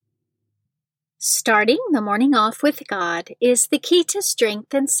Starting the morning off with God is the key to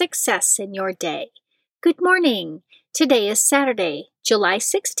strength and success in your day. Good morning. Today is Saturday, July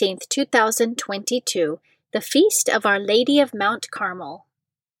 16th, 2022, the feast of Our Lady of Mount Carmel.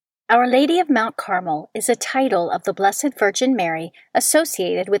 Our Lady of Mount Carmel is a title of the Blessed Virgin Mary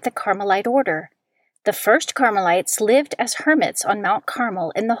associated with the Carmelite order. The first Carmelites lived as hermits on Mount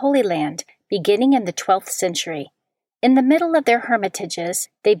Carmel in the Holy Land, beginning in the 12th century. In the middle of their hermitages,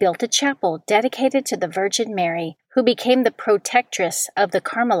 they built a chapel dedicated to the Virgin Mary, who became the protectress of the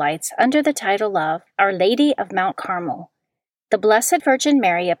Carmelites under the title of Our Lady of Mount Carmel. The Blessed Virgin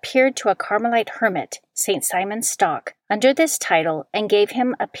Mary appeared to a Carmelite hermit, St. Simon Stock, under this title and gave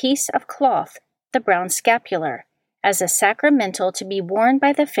him a piece of cloth, the brown scapular, as a sacramental to be worn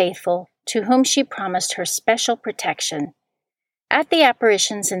by the faithful to whom she promised her special protection. At the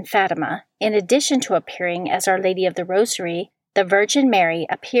apparitions in Fatima, in addition to appearing as Our Lady of the Rosary, the Virgin Mary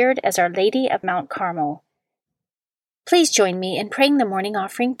appeared as Our Lady of Mount Carmel. Please join me in praying the morning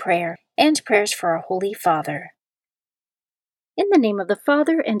offering prayer and prayers for our Holy Father. In the name of the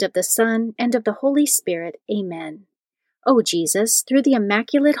Father, and of the Son, and of the Holy Spirit, Amen. O Jesus, through the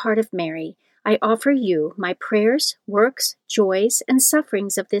Immaculate Heart of Mary, I offer you my prayers, works, joys, and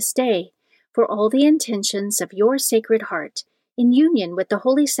sufferings of this day, for all the intentions of your Sacred Heart, in union with the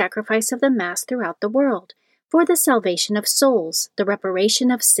holy sacrifice of the Mass throughout the world, for the salvation of souls, the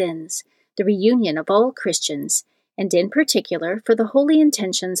reparation of sins, the reunion of all Christians, and in particular for the holy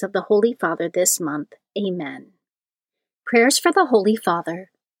intentions of the Holy Father this month. Amen. Prayers for the Holy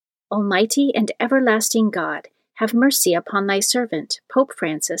Father. Almighty and everlasting God, have mercy upon thy servant, Pope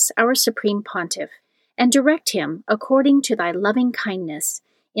Francis, our Supreme Pontiff, and direct him, according to thy loving kindness,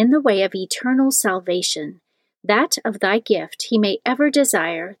 in the way of eternal salvation, that of thy gift he may ever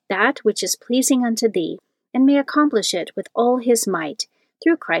desire that which is pleasing unto thee, and may accomplish it with all his might,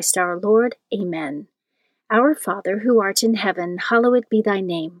 through Christ our Lord. Amen. Our Father, who art in heaven, hallowed be thy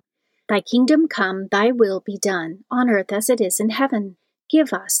name. Thy kingdom come, thy will be done, on earth as it is in heaven.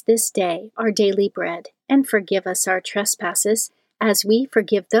 Give us this day our daily bread, and forgive us our trespasses, as we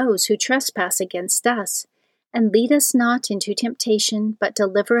forgive those who trespass against us. And lead us not into temptation, but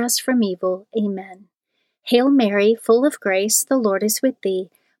deliver us from evil. Amen. Hail Mary, full of grace, the Lord is with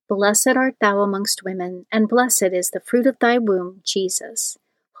thee. Blessed art thou amongst women, and blessed is the fruit of thy womb, Jesus.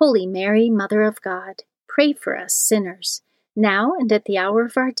 Holy Mary, Mother of God, pray for us sinners, now and at the hour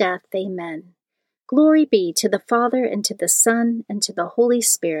of our death. Amen. Glory be to the Father, and to the Son, and to the Holy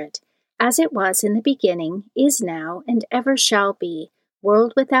Spirit, as it was in the beginning, is now, and ever shall be,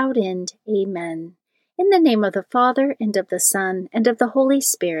 world without end. Amen. In the name of the Father, and of the Son, and of the Holy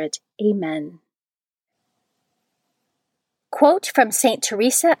Spirit. Amen. Quote from St.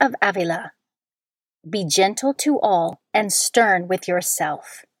 Teresa of Avila: Be gentle to all, and stern with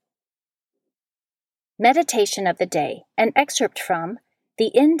yourself. Meditation of the Day, an excerpt from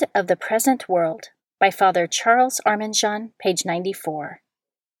The End of the Present World by Father Charles Arminjon, page 94.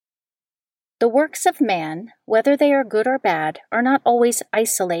 The works of man, whether they are good or bad, are not always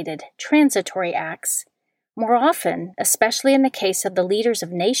isolated, transitory acts. More often, especially in the case of the leaders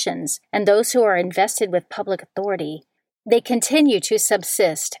of nations and those who are invested with public authority, they continue to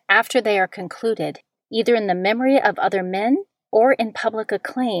subsist after they are concluded, either in the memory of other men or in public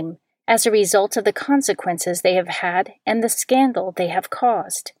acclaim, as a result of the consequences they have had and the scandal they have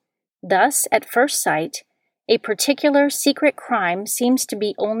caused. Thus, at first sight, a particular secret crime seems to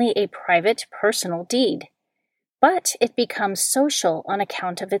be only a private, personal deed. But it becomes social on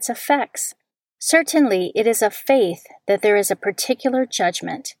account of its effects. Certainly, it is of faith that there is a particular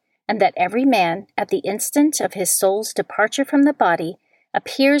judgment, and that every man, at the instant of his soul's departure from the body,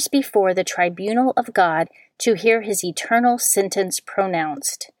 appears before the tribunal of God to hear his eternal sentence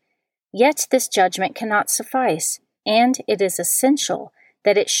pronounced. Yet this judgment cannot suffice, and it is essential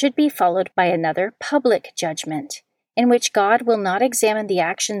that it should be followed by another public judgment, in which God will not examine the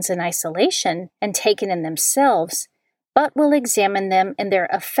actions in isolation and taken in themselves, but will examine them in their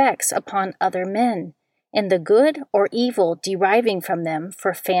effects upon other men, in the good or evil deriving from them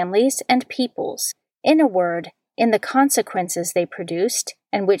for families and peoples, in a word, in the consequences they produced,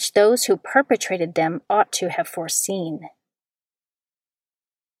 and which those who perpetrated them ought to have foreseen.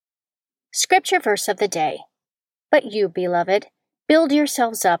 Scripture verse of the day. But you, beloved, build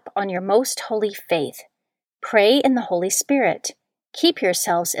yourselves up on your most holy faith. Pray in the Holy Spirit. Keep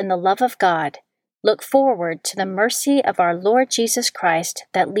yourselves in the love of God. Look forward to the mercy of our Lord Jesus Christ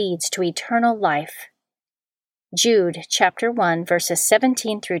that leads to eternal life. Jude chapter 1, verses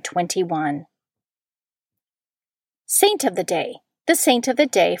 17 through 21. Saint of the Day. The saint of the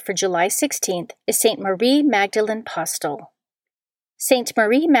day for July 16th is Saint Marie Magdalene Postel. Saint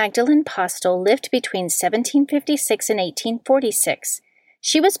Marie Magdalene Postel lived between 1756 and 1846.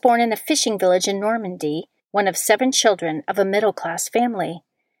 She was born in a fishing village in Normandy, one of 7 children of a middle-class family.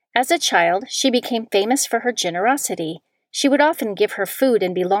 As a child, she became famous for her generosity. She would often give her food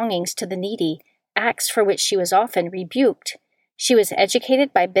and belongings to the needy, acts for which she was often rebuked. She was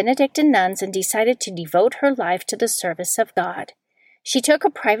educated by Benedictine nuns and decided to devote her life to the service of God. She took a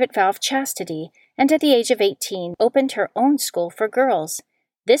private vow of chastity, and at the age of 18 opened her own school for girls.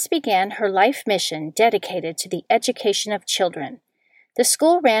 This began her life mission dedicated to the education of children. The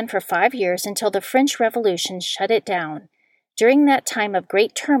school ran for 5 years until the French Revolution shut it down. During that time of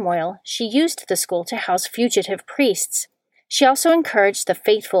great turmoil, she used the school to house fugitive priests. She also encouraged the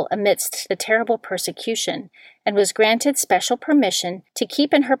faithful amidst the terrible persecution, and was granted special permission to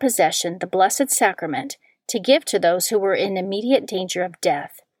keep in her possession the Blessed Sacrament, to give to those who were in immediate danger of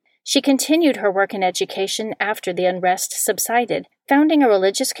death. She continued her work in education after the unrest subsided, founding a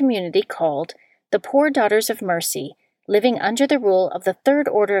religious community called the Poor Daughters of Mercy, living under the rule of the Third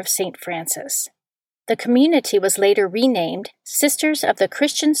Order of St. Francis. The community was later renamed Sisters of the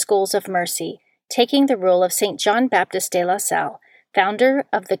Christian Schools of Mercy, taking the rule of St. John Baptist de la Salle, founder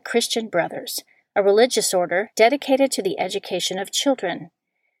of the Christian Brothers, a religious order dedicated to the education of children.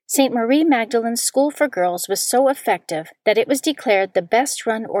 St. Marie Magdalene's School for Girls was so effective that it was declared the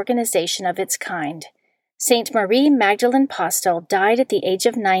best-run organization of its kind. St. Marie Magdalene Postel died at the age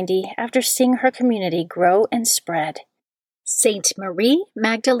of 90 after seeing her community grow and spread. St. Marie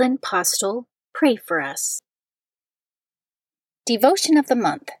Magdalene Postel, pray for us. Devotion of the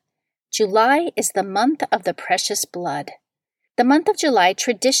Month. July is the month of the precious blood. The month of July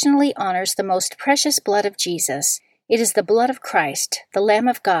traditionally honors the most precious blood of Jesus. It is the blood of Christ, the Lamb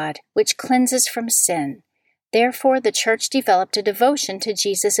of God, which cleanses from sin. Therefore, the Church developed a devotion to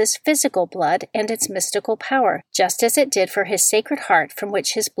Jesus' physical blood and its mystical power, just as it did for his sacred heart from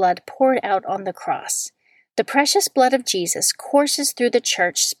which his blood poured out on the cross. The precious blood of Jesus courses through the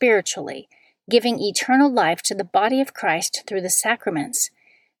Church spiritually, giving eternal life to the body of Christ through the sacraments.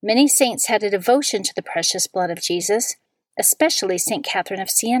 Many saints had a devotion to the precious blood of Jesus, especially St. Catherine of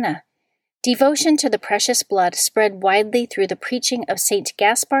Siena. Devotion to the precious blood spread widely through the preaching of St.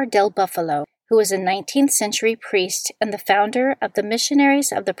 Gaspar del Buffalo, who was a 19th century priest and the founder of the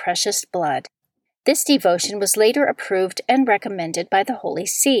Missionaries of the Precious Blood. This devotion was later approved and recommended by the Holy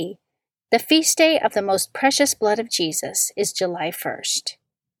See. The feast day of the most precious blood of Jesus is July 1st.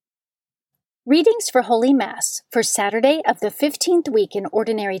 Readings for Holy Mass for Saturday of the 15th week in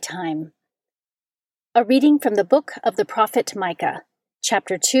Ordinary Time. A reading from the book of the prophet Micah,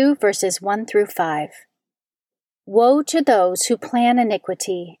 chapter 2, verses 1 through 5. Woe to those who plan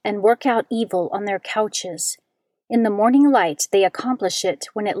iniquity and work out evil on their couches. In the morning light they accomplish it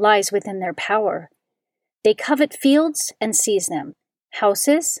when it lies within their power. They covet fields and seize them,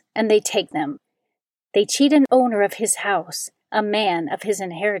 houses, and they take them. They cheat an owner of his house, a man of his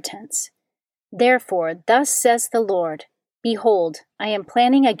inheritance. Therefore, thus says the Lord, Behold, I am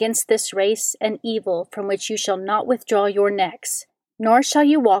planning against this race an evil from which you shall not withdraw your necks, nor shall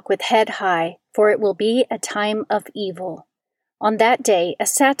you walk with head high, for it will be a time of evil. On that day a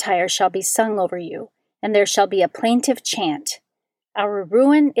satire shall be sung over you, and there shall be a plaintive chant. Our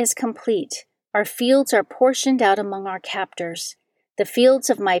ruin is complete, our fields are portioned out among our captors. The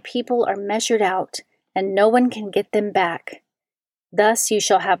fields of my people are measured out, and no one can get them back. Thus you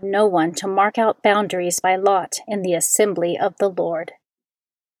shall have no one to mark out boundaries by lot in the assembly of the Lord.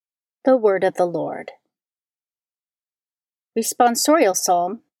 The Word of the Lord. Responsorial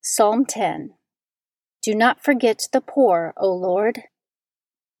Psalm, Psalm 10. Do not forget the poor, O Lord.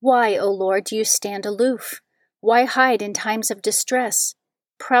 Why, O Lord, do you stand aloof? Why hide in times of distress?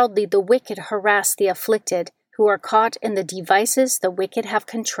 Proudly the wicked harass the afflicted, who are caught in the devices the wicked have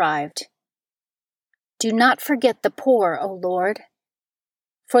contrived. Do not forget the poor, O Lord.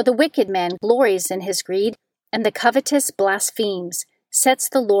 For the wicked man glories in his greed, and the covetous blasphemes, sets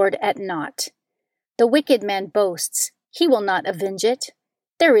the Lord at naught. The wicked man boasts, he will not avenge it.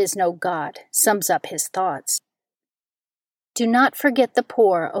 There is no God, sums up his thoughts. Do not forget the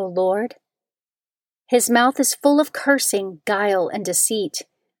poor, O Lord. His mouth is full of cursing, guile, and deceit.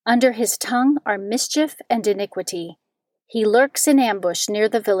 Under his tongue are mischief and iniquity. He lurks in ambush near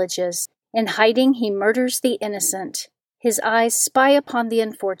the villages. In hiding he murders the innocent. His eyes spy upon the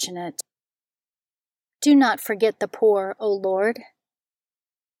unfortunate. Do not forget the poor, O Lord.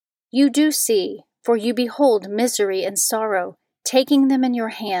 You do see, for you behold misery and sorrow, taking them in your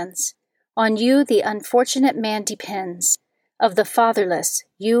hands. On you the unfortunate man depends. Of the fatherless,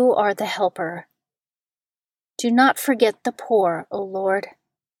 you are the helper. Do not forget the poor, O Lord.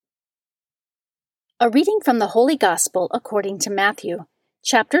 A reading from the Holy Gospel according to Matthew,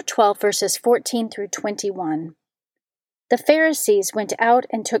 chapter 12, verses 14 through 21. The Pharisees went out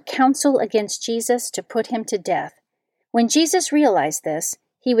and took counsel against Jesus to put him to death. When Jesus realized this,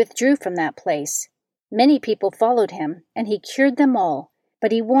 he withdrew from that place. Many people followed him, and he cured them all,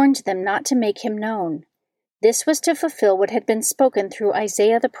 but he warned them not to make him known. This was to fulfill what had been spoken through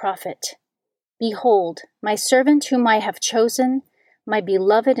Isaiah the prophet. Behold, my servant whom I have chosen, my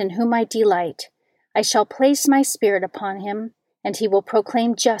beloved in whom I delight. I shall place my spirit upon him, and he will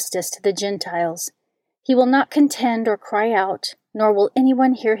proclaim justice to the Gentiles. He will not contend or cry out, nor will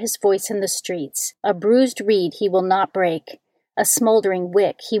anyone hear his voice in the streets. A bruised reed he will not break, a smoldering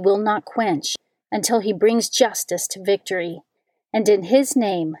wick he will not quench, until he brings justice to victory. And in his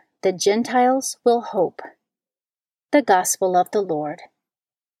name the Gentiles will hope. The Gospel of the Lord.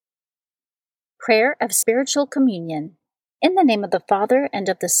 Prayer of Spiritual Communion. In the name of the Father, and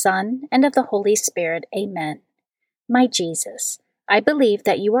of the Son, and of the Holy Spirit. Amen. My Jesus, I believe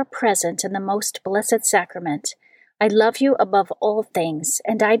that you are present in the most blessed sacrament. I love you above all things,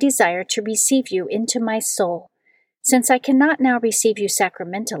 and I desire to receive you into my soul. Since I cannot now receive you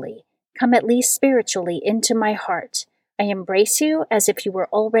sacramentally, come at least spiritually into my heart. I embrace you as if you were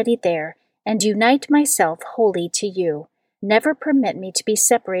already there, and unite myself wholly to you. Never permit me to be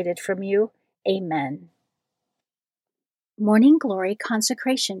separated from you. Amen. Morning Glory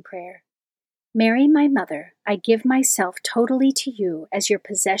Consecration Prayer. Mary, my Mother, I give myself totally to you as your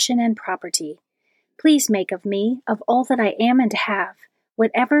possession and property. Please make of me, of all that I am and have,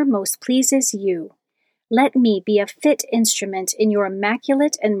 whatever most pleases you. Let me be a fit instrument in your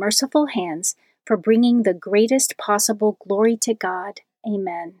immaculate and merciful hands for bringing the greatest possible glory to God.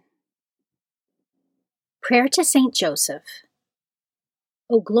 Amen. Prayer to Saint Joseph.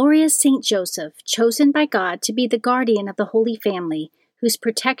 O glorious Saint Joseph, chosen by God to be the guardian of the Holy Family, whose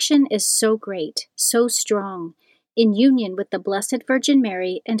protection is so great, so strong, in union with the Blessed Virgin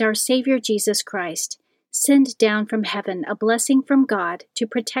Mary and our Savior Jesus Christ, send down from heaven a blessing from God to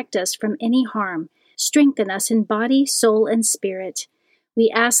protect us from any harm, strengthen us in body, soul, and spirit.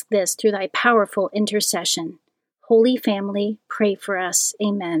 We ask this through thy powerful intercession. Holy Family, pray for us.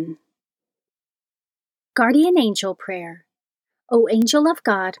 Amen. Guardian Angel Prayer. O angel of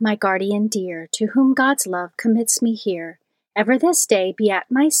God, my guardian dear, to whom God's love commits me here, ever this day be at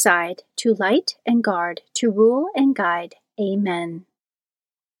my side, to light and guard, to rule and guide. Amen.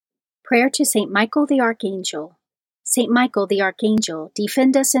 Prayer to Saint Michael the Archangel. Saint Michael the Archangel,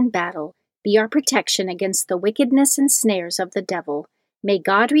 defend us in battle, be our protection against the wickedness and snares of the devil. May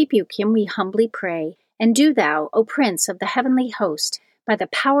God rebuke him, we humbly pray, and do thou, O Prince of the heavenly host, by the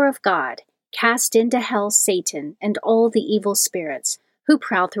power of God, cast into hell Satan and all the evil spirits who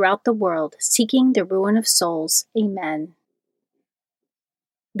prowl throughout the world, seeking the ruin of souls. Amen.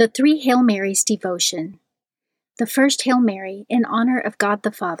 The Three Hail Marys Devotion. The first Hail Mary, in honor of God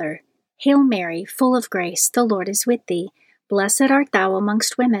the Father. Hail Mary, full of grace, the Lord is with thee. Blessed art thou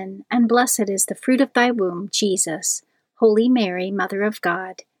amongst women, and blessed is the fruit of thy womb, Jesus. Holy Mary, Mother of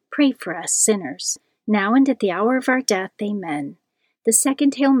God, pray for us sinners, now and at the hour of our death. Amen. The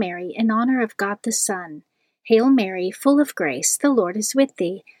second Hail Mary, in honor of God the Son. Hail Mary, full of grace, the Lord is with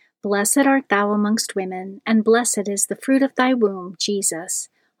thee. Blessed art thou amongst women, and blessed is the fruit of thy womb, Jesus.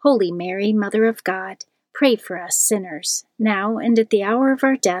 Holy Mary, Mother of God, pray for us sinners, now and at the hour of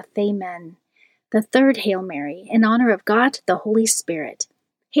our death. Amen. The third Hail Mary, in honor of God the Holy Spirit.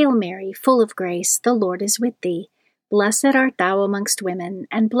 Hail Mary, full of grace, the Lord is with thee. Blessed art thou amongst women,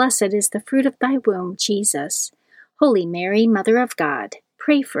 and blessed is the fruit of thy womb, Jesus. Holy Mary, Mother of God,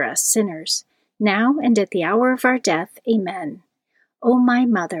 pray for us sinners, now and at the hour of our death. Amen. O my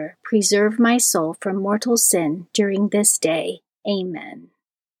Mother, preserve my soul from mortal sin during this day. Amen.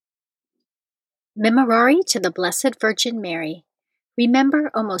 Memorare to the Blessed Virgin Mary. Remember,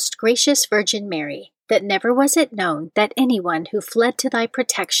 O most gracious Virgin Mary, that never was it known that anyone who fled to thy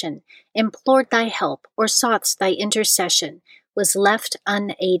protection, implored thy help, or sought thy intercession, was left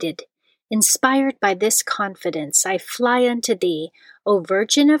unaided. Inspired by this confidence, I fly unto thee, O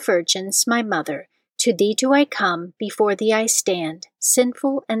Virgin of Virgins, my Mother. To thee do I come, before thee I stand,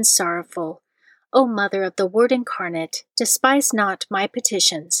 sinful and sorrowful. O Mother of the Word incarnate, despise not my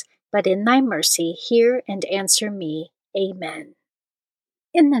petitions, but in thy mercy hear and answer me. Amen.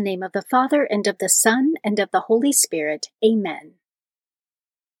 In the name of the Father, and of the Son, and of the Holy Spirit. Amen.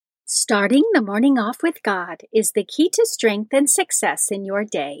 Starting the morning off with God is the key to strength and success in your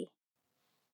day.